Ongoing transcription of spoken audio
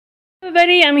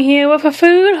Everybody, I'm here with a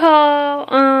food haul.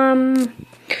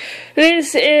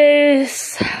 This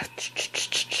is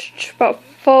about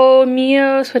 4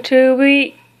 meals for 2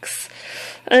 weeks,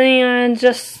 and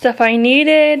just stuff I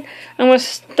needed. I'm gonna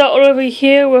start over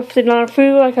here with the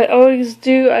non-food like I always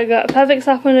do. I got fabric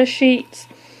softener sheets,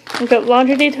 I got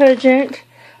laundry detergent,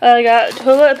 I got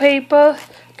toilet paper,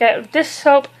 got dish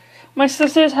soap. My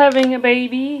sister's having a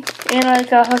baby, and I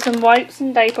got her some wipes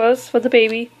and diapers for the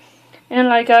baby. And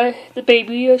I got the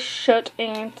baby a shirt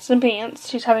and some pants.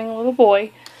 She's having a little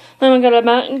boy. Then I got a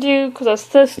Mountain Dew because I was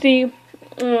thirsty.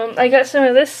 I got some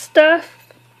of this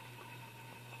stuff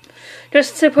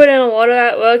just to put in water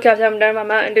at work after I'm done my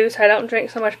Mountain Dew, so I don't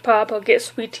drink so much pop or get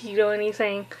sweet tea or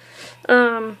anything.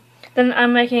 Then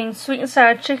I'm making sweet and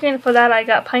sour chicken. For that I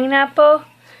got pineapple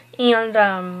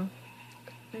and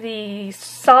the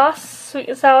sauce, sweet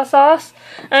and sour sauce.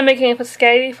 I'm making a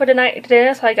spaghetti for tonight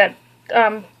dinner, so I got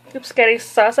spaghetti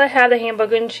sauce. I have the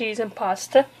hamburger and cheese and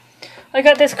pasta. I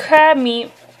got this crab meat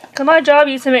because my job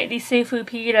used to make these seafood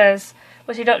pitas,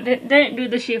 which I didn't do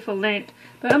this year for Lent.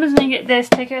 But I'm just gonna get this,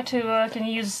 take it to work, and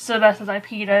use the rest of my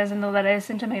pitas and the lettuce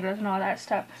and tomatoes and all that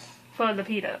stuff for the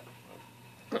pita.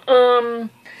 Then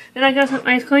I got some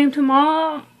ice cream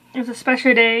tomorrow. It's a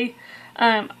special day.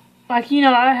 Like you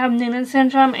know, I have Noonan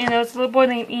syndrome, and there was a little boy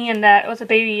named Ian that was a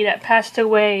baby that passed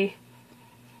away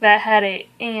that had it,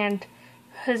 and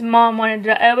his mom wanted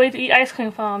everybody to eat ice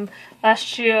cream for him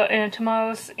last year, and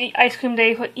tomorrow's ice cream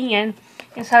day for Ian,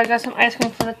 and so I got some ice cream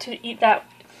for them to eat that.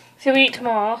 So we eat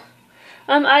tomorrow.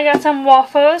 I got some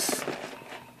waffles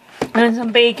and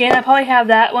some bacon. I probably have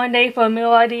that one day for a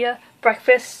meal idea,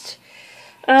 breakfast.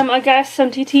 I got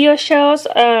some tortilla shells.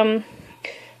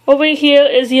 Over here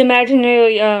is the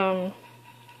imaginary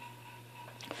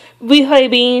refried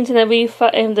beans and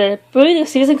the burrito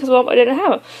season because I didn't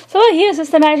have them. So right here is just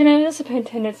the imaginary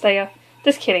recipient and it's there.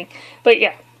 Just kidding. But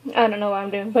yeah, I don't know what I'm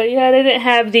doing. But yeah, they didn't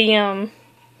have the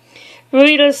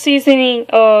burrito seasoning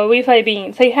or refried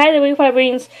beans. They had the refried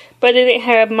beans, but they didn't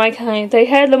have my kind. They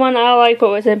had the one I like, but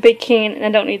it was in a big can, and I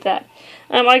don't need that.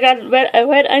 I got a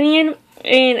red onion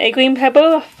and a green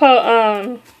pepper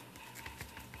for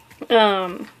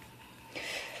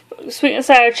sweet and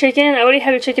sour chicken. I already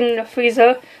have the chicken in the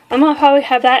freezer. I'm gonna probably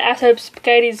have that after the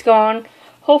spaghetti's gone.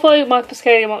 Hopefully my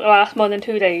spaghetti won't last more than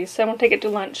 2 days, so I'm gonna take it to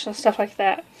lunch and stuff like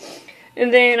that.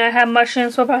 And then I have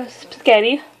mushrooms for my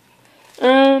spaghetti.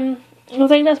 I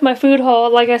think that's my food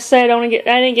haul. Like I said, I only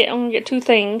get 2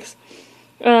 things.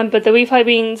 But the refried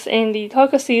beans and the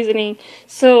taco seasoning.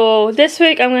 So this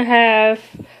week I'm gonna have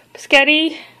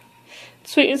spaghetti,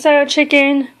 sweet and sour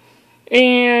chicken,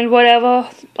 and whatever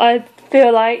I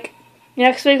feel like.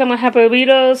 Next week I'm gonna have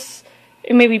burritos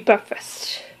and maybe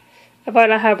breakfast. I might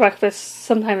not have breakfast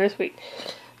sometime this week.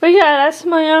 But yeah, that's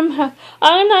my I'm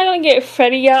not gonna get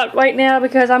Freddy out right now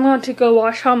because I'm going to go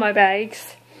wash all my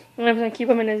bags. I'm gonna keep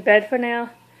him in his bed for now.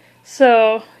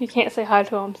 So you can't say hi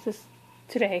to him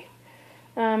today.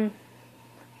 Look,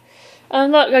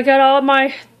 I got all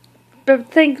my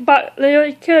things about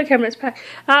the killer cabinets packed.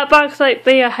 That box right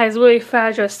there has really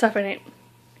fragile stuff in it.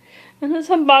 And there's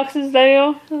some boxes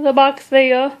there. There's a box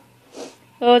there.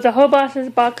 There's a whole bunch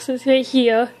of boxes right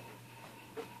here.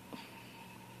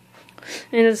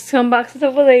 And there's some boxes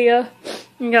over there.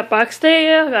 You got a box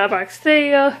there. I got a box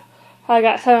there. I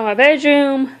got some in my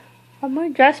bedroom. My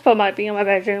Jasper might be in my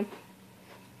bedroom.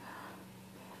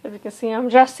 If you can see him.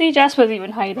 Jasper's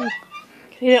even hiding.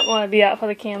 He didn't want to be out for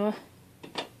the camera.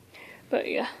 But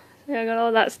yeah. I got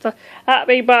all that stuff. That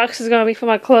big box is going to be for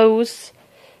my clothes.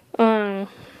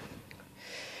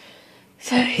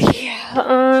 So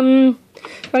yeah,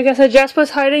 like I said,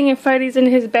 Jasper's hiding and Freddy's in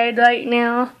his bed right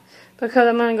now because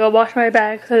I'm gonna go wash my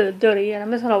bags because they're dirty, and I'm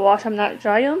just gonna wash them, not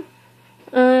dry them.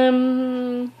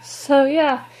 So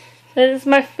yeah, that is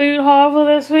my food haul for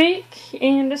this week,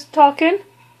 and just talking.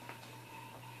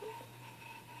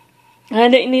 I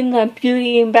didn't need the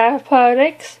beauty and bath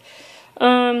products,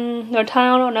 no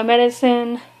Tylenol, no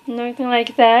medicine, nothing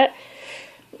like that.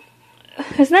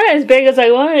 It's not as big as I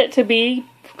wanted it to be.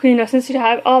 You know, since you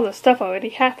have all the stuff already,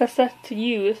 half the stuff to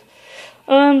use.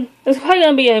 There's probably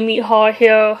gonna be a meat haul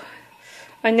here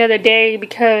another day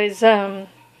because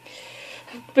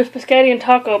with spaghetti and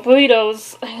taco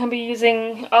burritos, I'm gonna be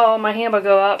using all my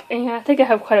hamburger up, and I think I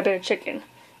have quite a bit of chicken.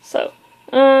 So,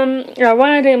 I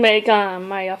wanted to make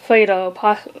my Alfredo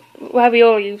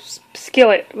ravioli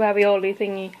skillet ravioli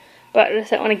thingy, but I just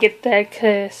didn't want to get that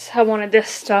because I wanted this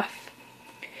stuff.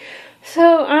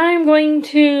 So I'm going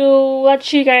to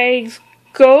let you guys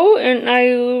go, and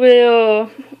I will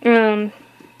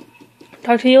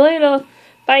talk to you later.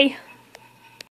 Bye.